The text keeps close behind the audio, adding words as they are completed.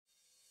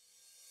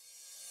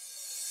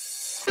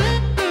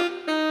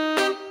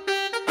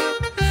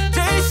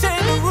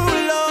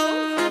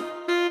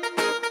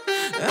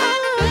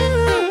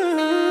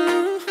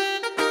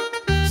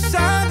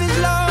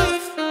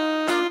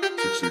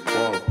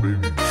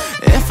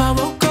If I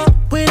woke up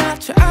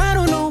without you, I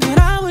don't know what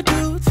I would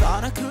do.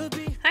 Thought I could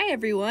be. Hi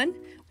everyone!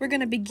 We're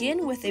going to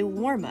begin with a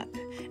warm-up.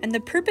 And the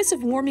purpose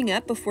of warming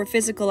up before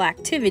physical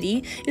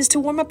activity is to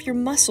warm up your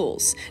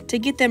muscles, to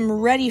get them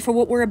ready for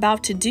what we're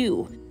about to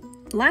do.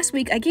 Last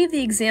week, I gave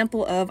the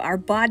example of our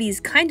bodies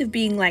kind of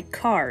being like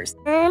cars.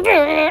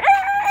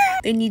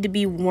 They need to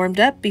be warmed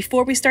up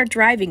before we start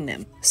driving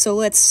them. So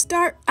let's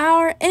start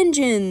our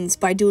engines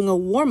by doing a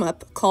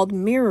warm-up called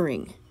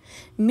mirroring.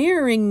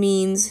 Mirroring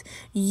means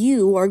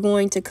you are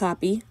going to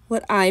copy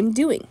what I'm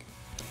doing.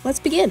 Let's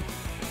begin.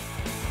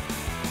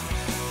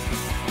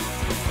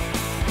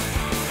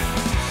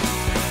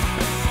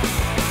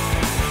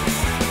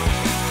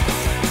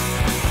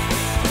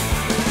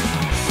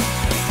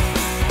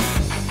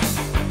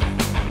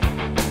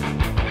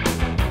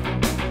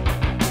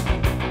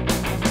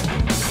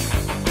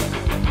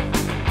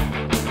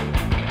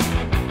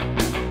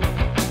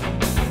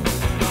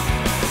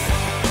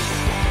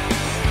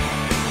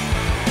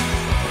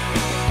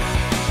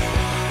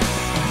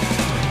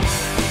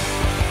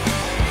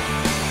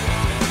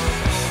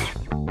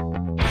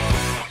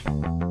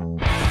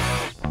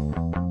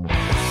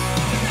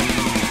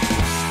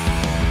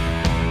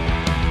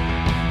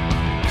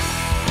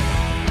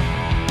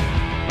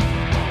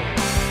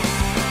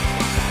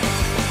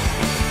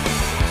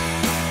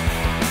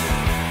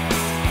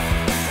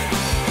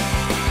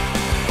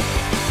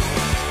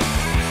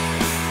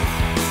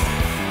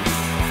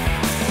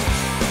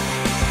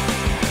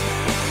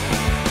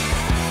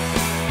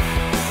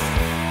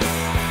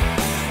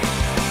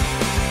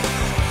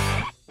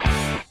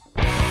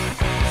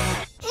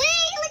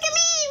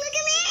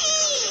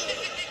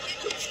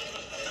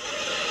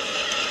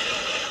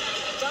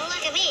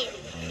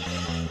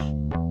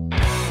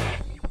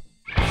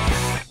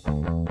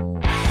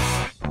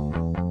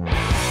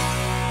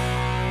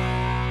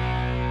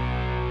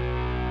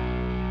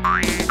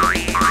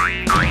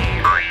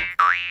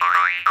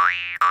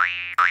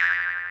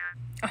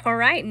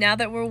 Alright, now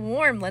that we're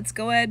warm, let's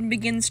go ahead and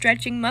begin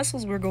stretching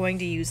muscles we're going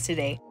to use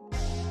today.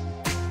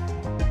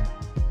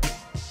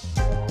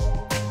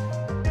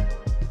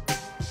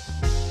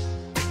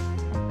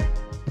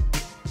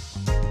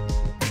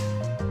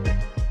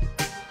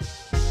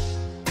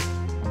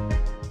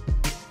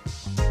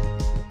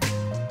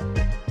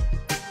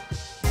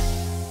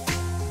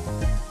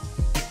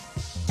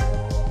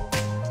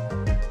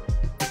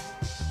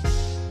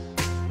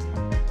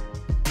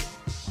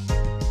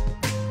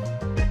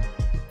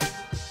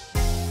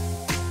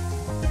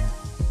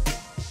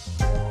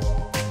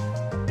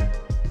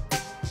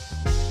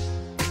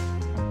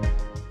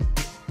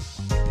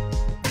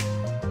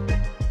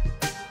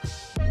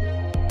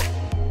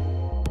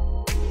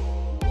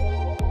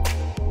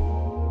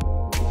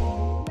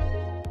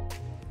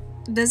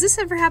 Does this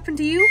ever happen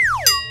to you?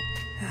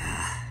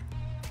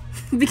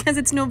 Because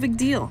it's no big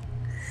deal.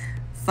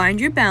 Find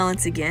your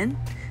balance again,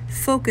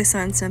 focus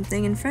on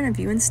something in front of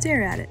you and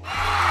stare at it.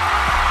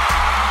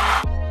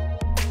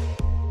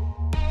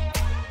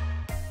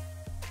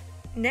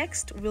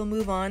 Next, we'll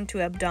move on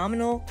to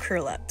abdominal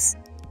curl-ups.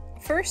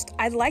 First,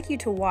 I'd like you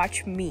to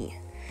watch me.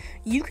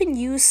 You can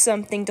use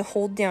something to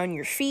hold down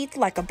your feet,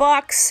 like a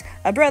box,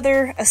 a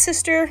brother, a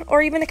sister,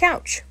 or even a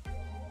couch.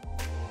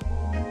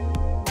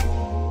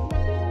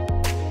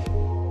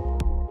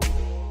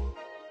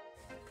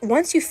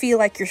 Once you feel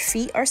like your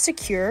feet are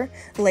secure,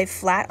 lay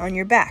flat on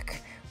your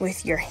back,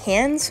 with your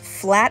hands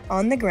flat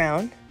on the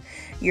ground,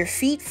 your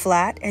feet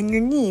flat, and your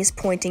knees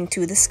pointing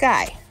to the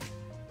sky.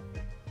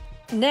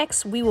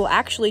 Next, we will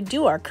actually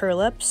do our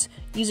curl-ups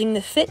using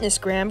the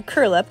FitnessGram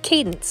curl-up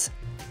cadence.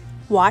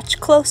 Watch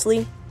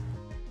closely.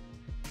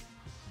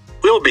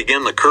 We'll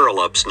begin the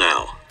curl-ups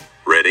now.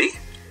 Ready?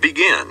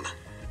 Begin.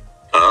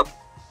 Up,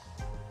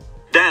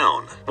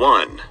 down,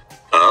 1,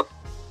 up,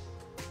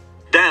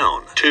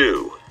 down,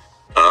 2,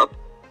 up,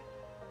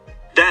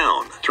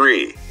 down,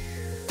 3.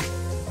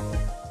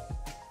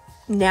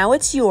 Now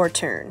it's your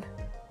turn.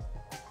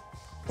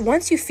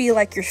 Once you feel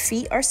like your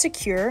feet are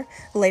secure,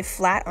 lay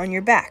flat on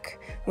your back,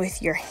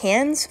 with your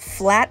hands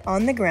flat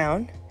on the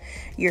ground,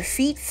 your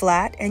feet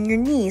flat, and your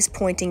knees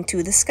pointing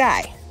to the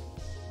sky.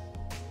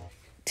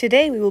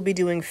 Today we will be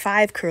doing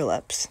 5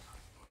 curl-ups.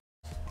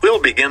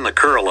 We'll begin the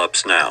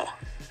curl-ups now.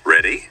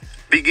 Ready?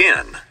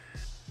 Begin.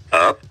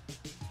 Up,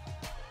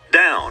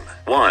 down,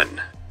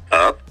 1,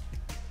 up,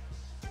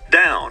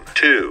 down,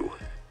 2,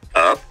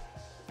 up,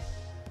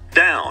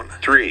 down,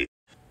 3,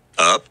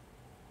 up,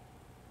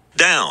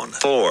 down,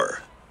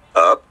 4,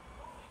 up,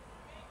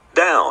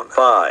 down,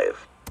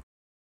 5.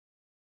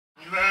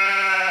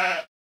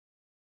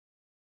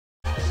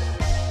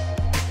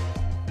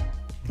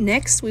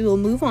 Next, we will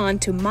move on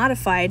to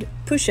modified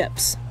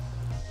push-ups.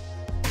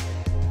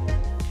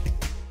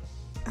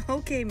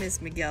 Okay,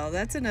 Miss Miguel,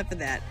 that's enough of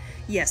that.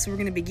 Yes, we're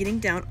going to be getting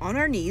down on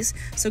our knees,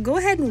 so go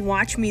ahead and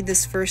watch me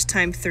this first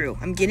time through.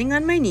 I'm getting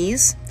on my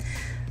knees.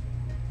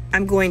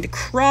 I'm going to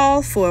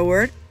crawl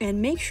forward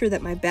and make sure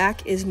that my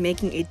back is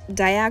making a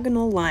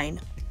diagonal line.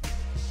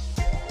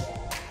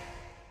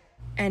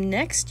 And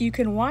next, you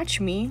can watch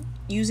me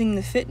using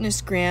the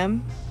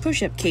FitnessGram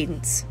push-up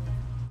cadence.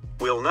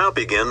 We'll now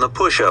begin the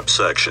push-up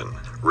section.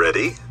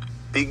 Ready?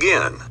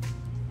 Begin.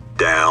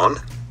 Down,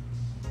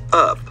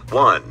 up,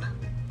 1,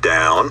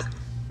 down,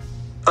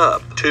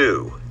 up,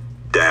 2,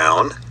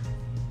 down,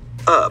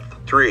 up,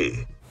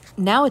 3.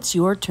 Now it's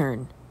your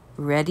turn.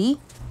 Ready?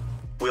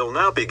 We'll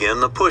now begin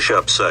the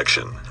push-up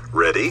section.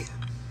 Ready?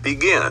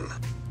 Begin.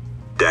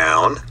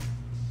 Down,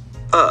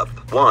 up,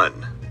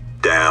 1,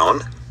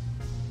 down,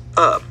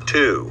 up,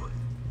 2,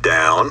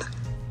 down,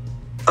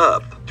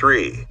 up,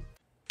 3,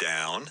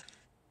 down,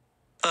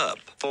 up,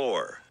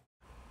 4,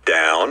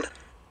 down,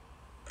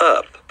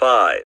 up,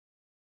 5.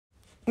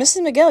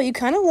 Mrs. Miguel, you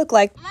kind of look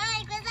like...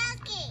 Mike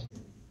Wazowski.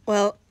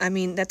 Well, I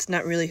mean, that's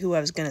not really who I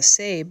was going to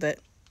say, but...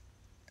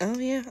 Oh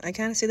yeah, I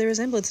kind of see the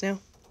resemblance now.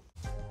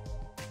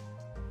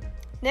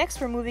 Next,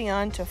 we're moving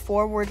on to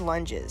forward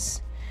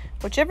lunges.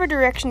 Whichever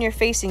direction you're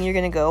facing, you're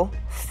going to go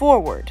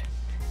forward.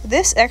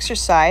 This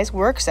exercise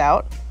works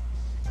out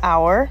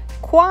our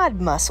quad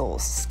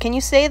muscles. Can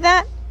you say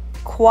that?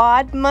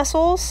 Quad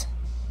muscles?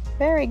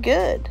 Very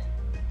good.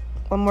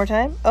 One more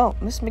time. Oh,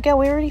 Miss Miguel,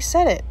 we already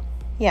said it.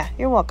 Yeah,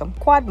 you're welcome.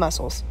 Quad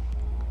muscles.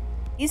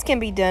 These can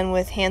be done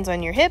with hands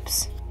on your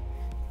hips,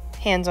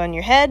 hands on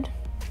your head,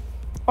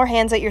 or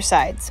hands at your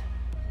sides.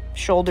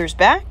 Shoulders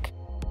back.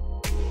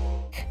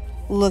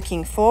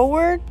 Looking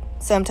forward.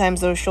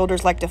 Sometimes those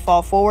shoulders like to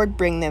fall forward.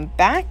 Bring them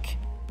back.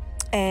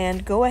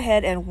 And go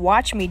ahead and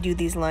watch me do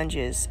these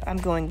lunges. I'm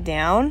going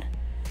down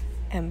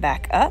and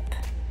back up.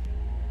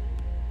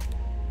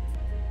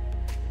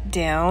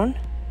 Down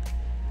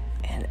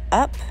and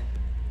up.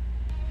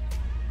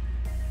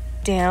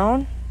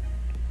 Down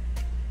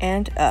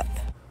and up.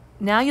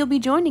 Now you'll be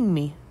joining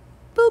me.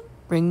 Boop.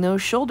 Bring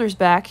those shoulders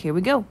back. Here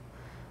we go.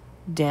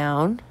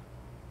 Down,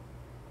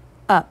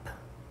 up,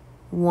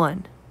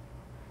 1.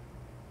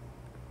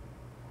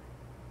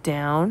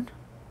 Down,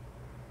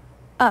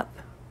 up,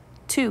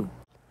 2.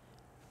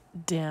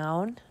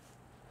 Down,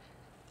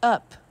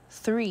 up,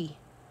 3.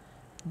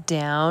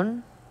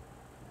 Down,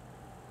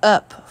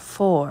 up,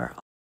 4.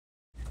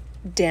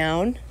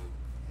 Down,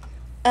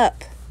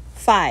 up,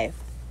 5.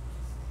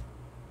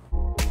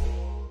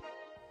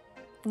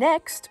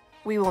 Next,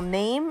 we will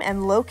name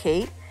and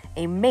locate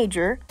a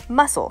major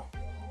muscle.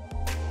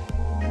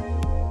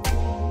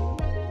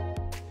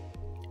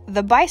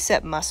 The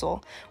bicep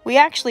muscle. We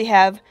actually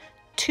have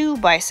 2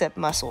 bicep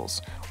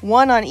muscles,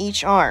 one on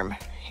each arm.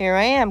 Here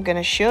I am going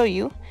to show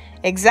you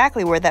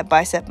exactly where that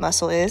bicep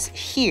muscle is,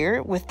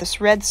 here with this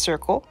red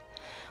circle.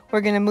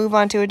 We're going to move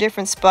on to a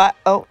different spot.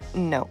 Oh,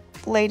 no.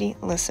 Lady,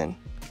 listen.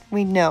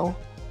 We know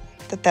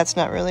that that's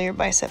not really your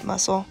bicep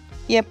muscle.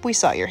 Yep, we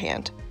saw your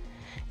hand.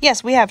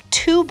 Yes, we have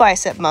 2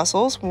 bicep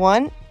muscles,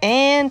 1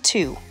 and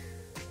 2.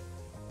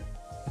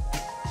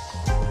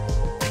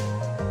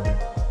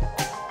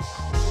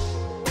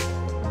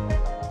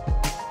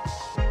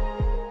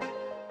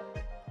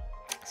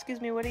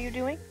 Excuse me, what are you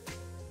doing?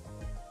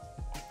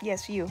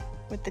 Yes, you.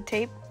 With the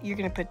tape, you're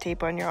going to put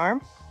tape on your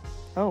arm?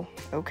 Oh,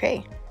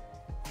 okay.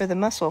 For the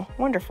muscle.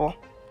 Wonderful.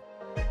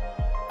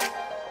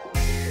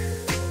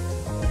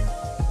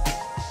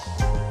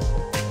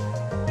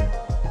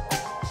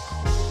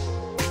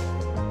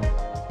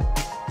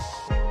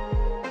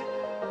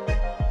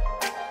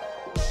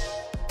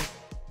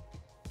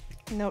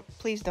 No,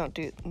 please don't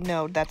do...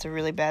 No, that's a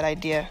really bad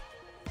idea.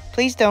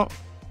 Please don't.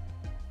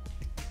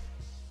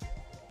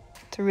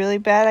 It's a really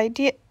bad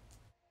idea.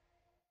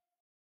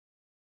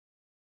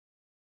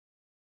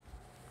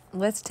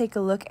 Let's take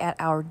a look at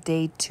our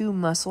day 2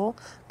 muscle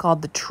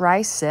called the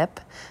tricep.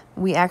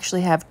 We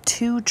actually have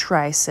 2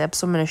 triceps,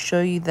 so I'm going to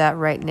show you that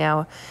right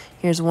now.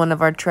 Here's one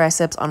of our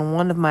triceps on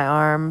one of my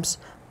arms.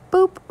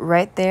 Boop,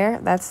 right there.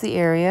 That's the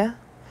area.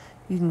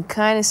 You can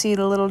kind of see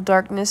the little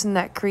darkness in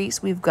that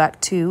crease. We've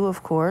got 2,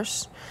 of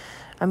course.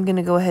 I'm going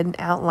to go ahead and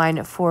outline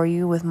it for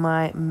you with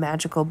my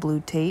magical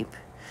blue tape.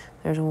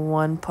 There's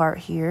one part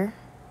here.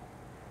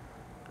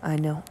 I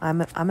know,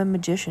 I'm a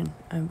magician.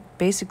 I'm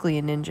basically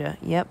a ninja.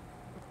 Yep,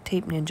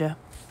 tape ninja.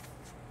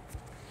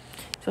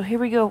 So here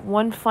we go.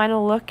 One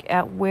final look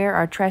at where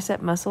our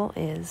tricep muscle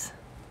is.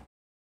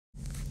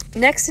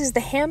 Next is the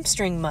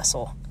hamstring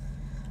muscle.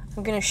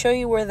 I'm going to show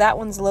you where that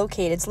one's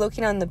located. It's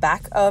located on the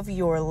back of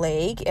your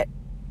leg.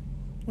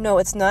 No,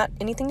 it's not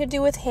anything to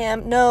do with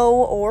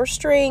or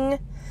string.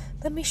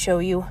 Let me show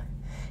you.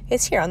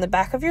 It's here on the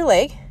back of your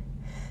leg.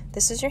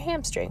 This is your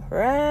hamstring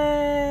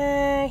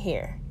right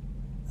here.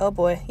 Oh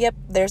boy, yep,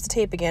 there's the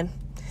tape again.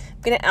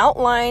 I'm going to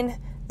outline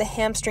the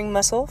hamstring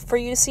muscle for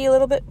you to see a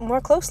little bit more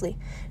closely.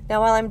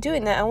 Now while I'm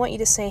doing that, I want you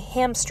to say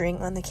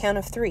hamstring on the count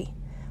of 3.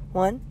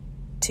 1,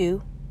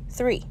 2,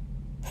 3.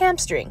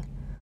 Hamstring.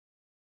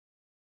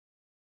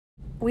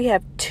 We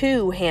have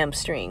 2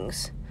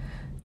 hamstrings.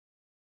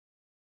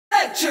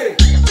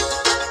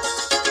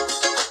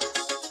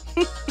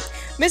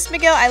 Miss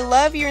Miguel, I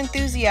love your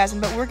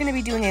enthusiasm, but we're going to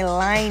be doing a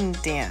line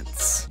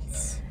dance.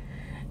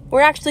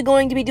 We're actually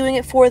going to be doing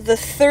it for the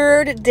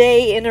 3rd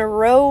day in a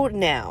row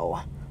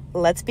now.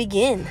 Let's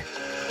begin.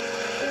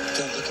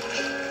 Don't look at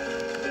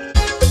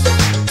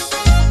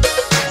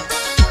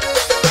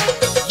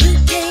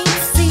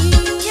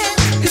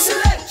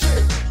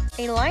me.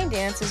 A line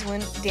dance is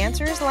when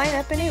dancers line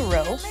up in a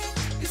row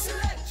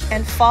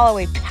and follow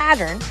a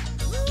pattern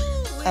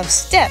of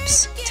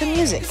steps to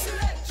music.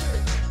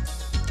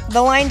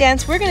 The line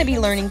dance we're going to be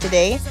learning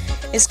today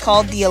is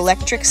called the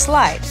electric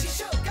slide.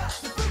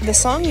 The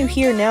song you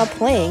hear now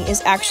playing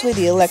is actually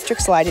the electric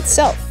slide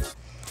itself.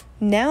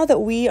 Now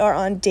that we are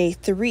on day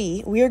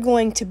 3, we are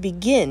going to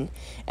begin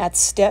at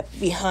step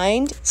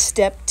behind,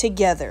 step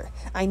together.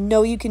 I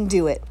know you can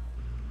do it.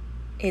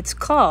 It's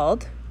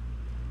called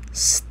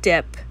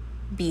step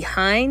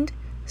behind,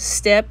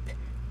 step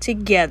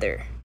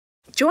together.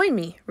 Join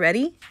me.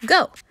 Ready?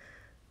 Go.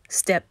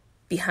 Step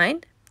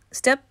behind,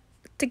 step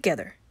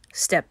together.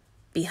 Step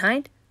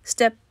behind,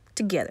 step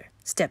together.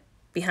 Step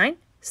behind,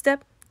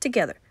 step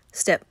together.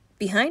 Step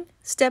behind,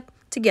 step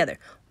together.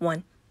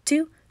 1,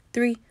 2,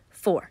 3,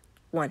 4.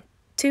 1,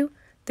 2,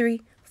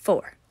 3,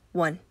 4.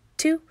 1,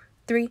 2,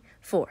 3,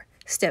 4.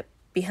 Step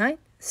behind,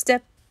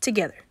 step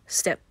together.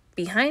 Step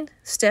behind,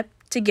 step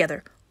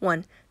together.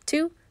 1,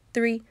 2,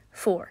 3,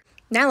 4.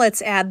 Now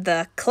let's add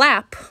the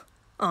clap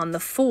on the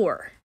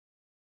 4.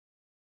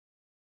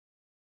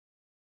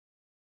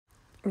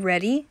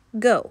 Ready?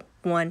 Go.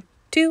 1,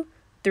 2,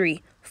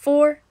 3,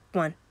 4.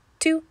 1,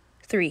 2,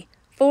 3,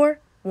 4.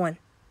 1,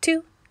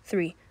 2,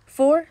 3,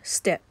 4.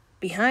 Step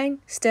behind,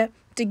 step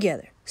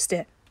together.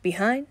 Step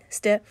behind,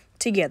 step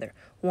together.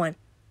 1,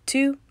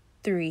 2,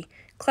 3.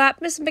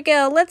 Clap, Miss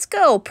Miguel. Let's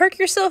go. Perk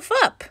yourself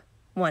up.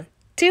 1,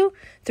 2,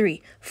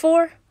 3,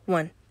 4.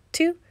 1,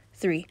 2,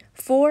 3,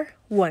 4.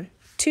 1,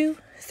 2,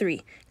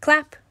 3.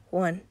 Clap.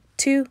 1,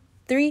 2,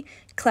 3.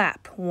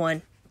 Clap.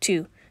 1,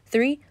 2,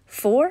 3,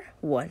 4.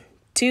 1,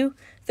 2,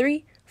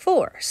 3,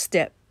 4.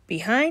 Step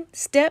behind,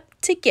 step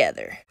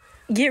together.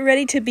 Get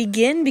ready to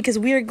begin because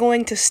we are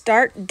going to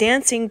start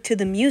dancing to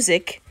the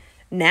music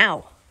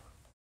now.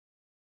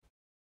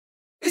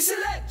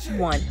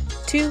 1,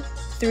 2,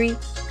 3,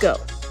 go.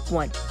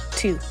 1,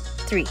 2,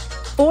 3,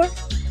 4.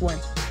 1,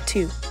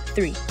 2,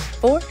 3,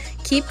 4.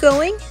 Keep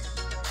going.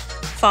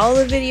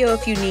 Follow the video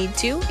if you need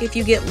to. If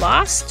you get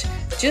lost,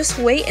 just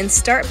wait and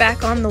start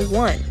back on the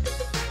 1.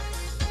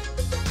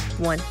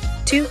 1,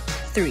 2,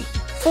 3,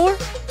 4.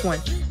 1,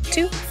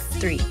 2,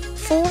 3,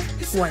 4.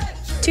 1,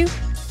 2,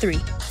 3,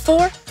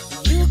 4.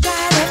 You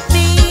gotta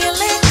feel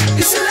it.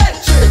 It's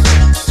electric.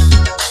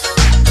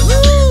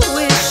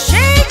 Woo, it's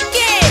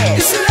shaking.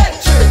 It's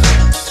electric.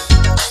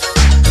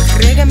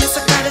 Regame esa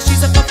cara,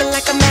 she's a poppin'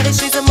 like a maddie.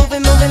 She's a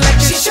moving like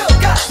she sure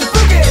got the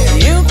boogie.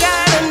 You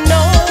gotta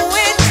know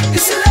it.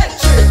 It's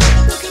electric.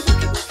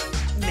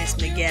 Miss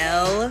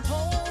Miguel,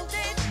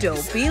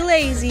 don't be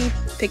lazy.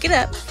 Pick it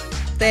up.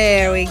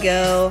 There we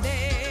go.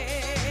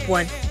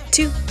 1,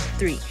 2,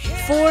 3,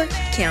 4.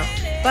 Count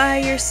by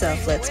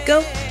yourself. Let's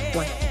go.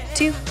 1,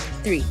 2,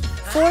 3,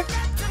 4. I'm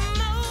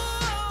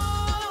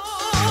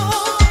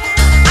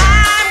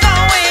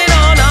going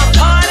on a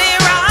party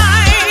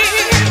ride.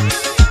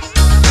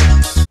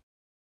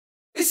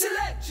 It's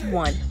electric.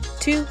 1,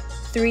 2,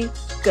 3,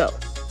 go.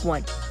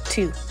 1,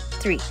 2,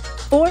 3,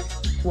 4.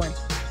 1,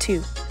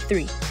 2,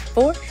 3,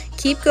 4.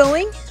 Keep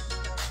going.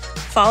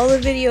 Follow the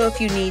video if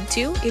you need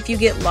to. If you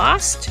get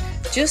lost,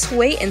 just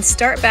wait and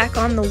start back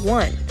on the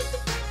 1.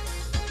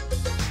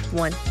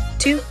 1,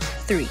 2,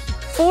 3,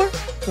 4.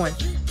 1,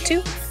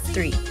 2,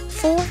 3,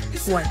 4.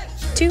 1,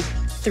 2,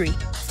 3,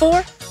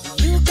 4.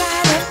 You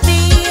gotta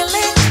feel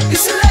it.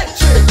 It's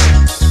electric.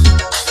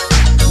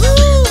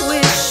 Woo,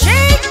 it's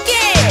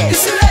shaking.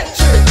 It's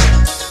electric.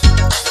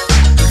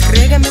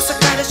 Regame esa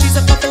cara, she's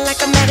a poppin'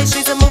 like a maddie.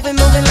 She's a moving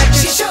like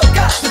she sure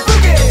got the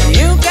boogie.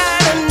 You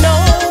gotta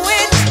know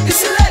it.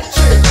 It's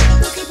electric.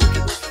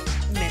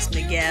 Miss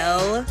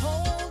Miguel,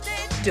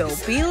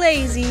 don't be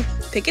lazy.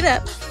 Pick it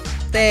up.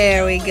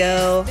 There we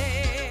go.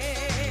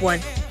 1,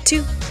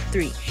 2,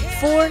 3,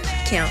 4.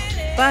 Count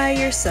by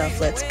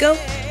yourself. Let's go.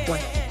 1,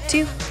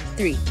 2,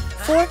 3,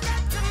 4. I'm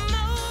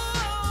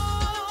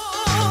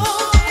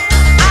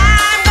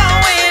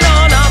going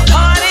on a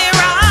party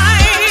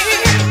ride.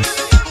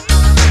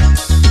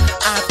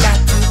 I've got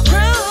to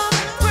groove,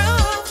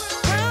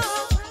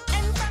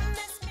 and from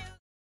this music.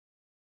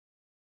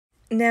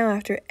 Now,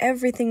 after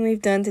everything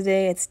we've done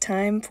today, it's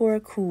time for a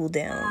cool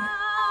down.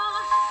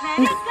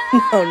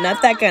 No,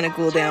 not that kind of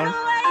cool down.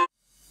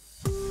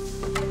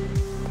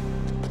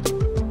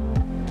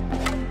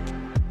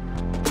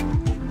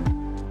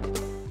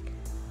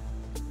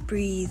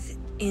 Breathe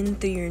in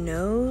through your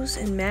nose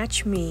and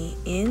match me.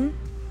 In,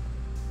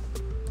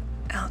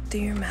 out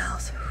through your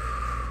mouth.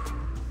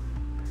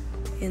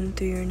 In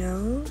through your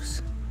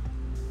nose,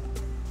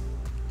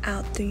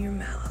 out through your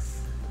mouth.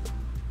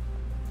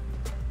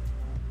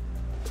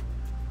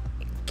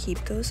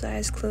 Keep those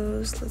eyes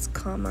closed. Let's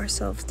calm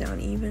ourselves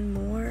down even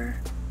more.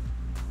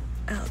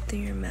 Out through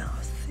your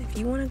mouth. If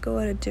you want to go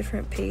at a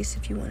different pace,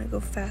 if you want to go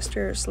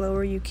faster or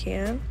slower, you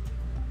can.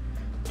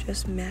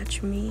 Just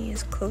match me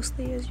as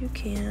closely as you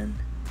can.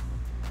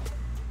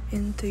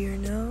 In through your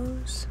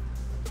nose,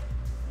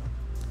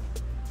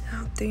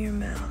 out through your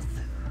mouth.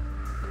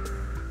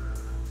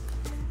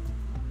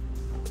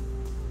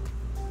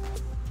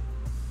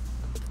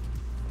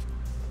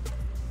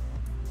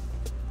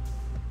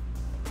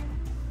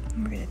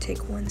 We're going to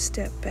take one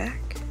step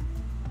back.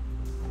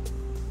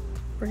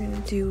 We're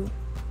going to do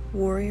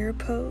warrior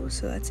pose,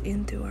 so that's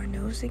in through our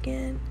nose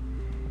again,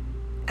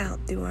 out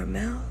through our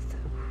mouth,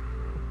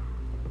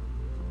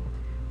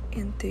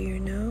 in through your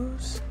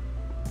nose,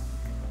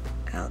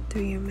 out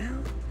through your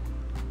mouth,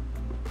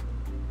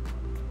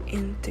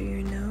 in through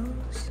your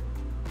nose,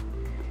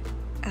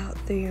 out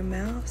through your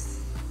mouth.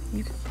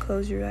 You can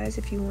close your eyes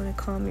if you want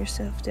to calm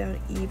yourself down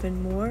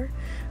even more.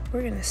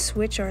 We're going to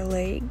switch our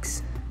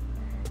legs,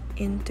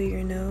 in through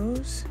your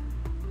nose,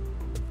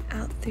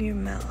 out through your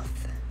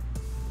mouth,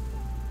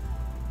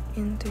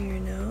 in through your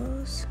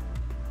nose,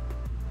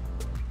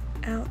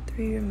 out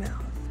through your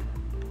mouth,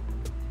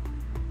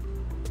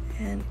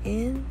 and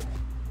in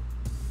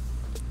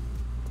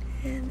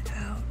and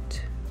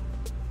out.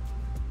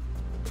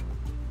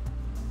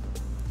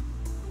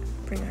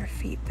 Bring our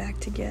feet back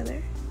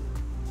together.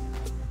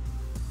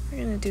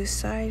 We're going to do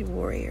side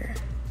warrior.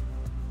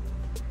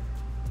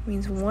 It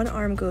means one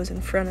arm goes in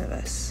front of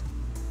us,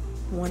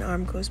 one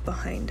arm goes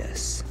behind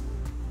us.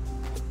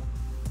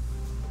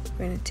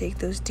 We're going to take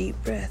those deep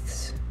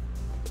breaths.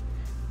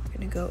 We're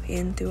going to go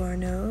in through our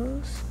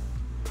nose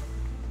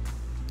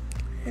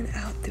and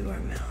out through our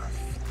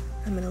mouth.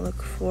 I'm going to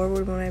look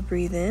forward when I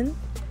breathe in,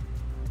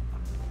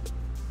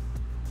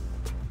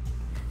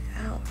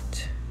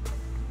 out,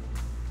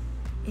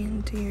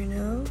 into your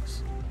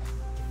nose,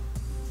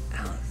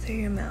 out through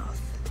your mouth.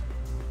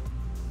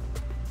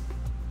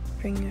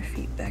 Bring your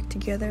feet back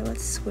together.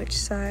 Let's switch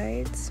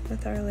sides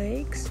with our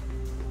legs.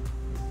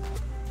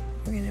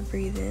 We're going to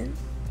breathe in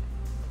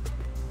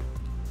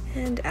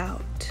and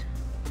out.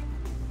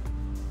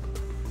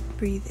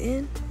 Breathe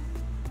in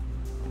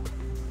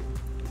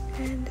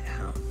and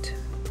out.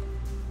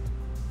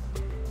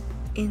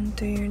 In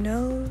through your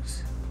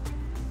nose,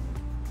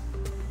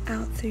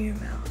 out through your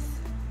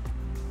mouth.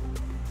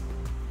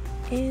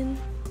 In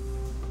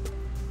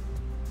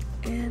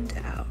and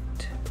out.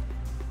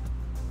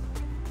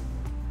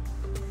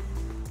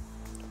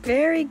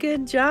 Very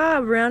good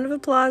job. Round of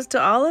applause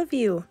to all of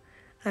you.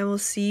 I will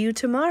see you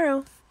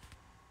tomorrow.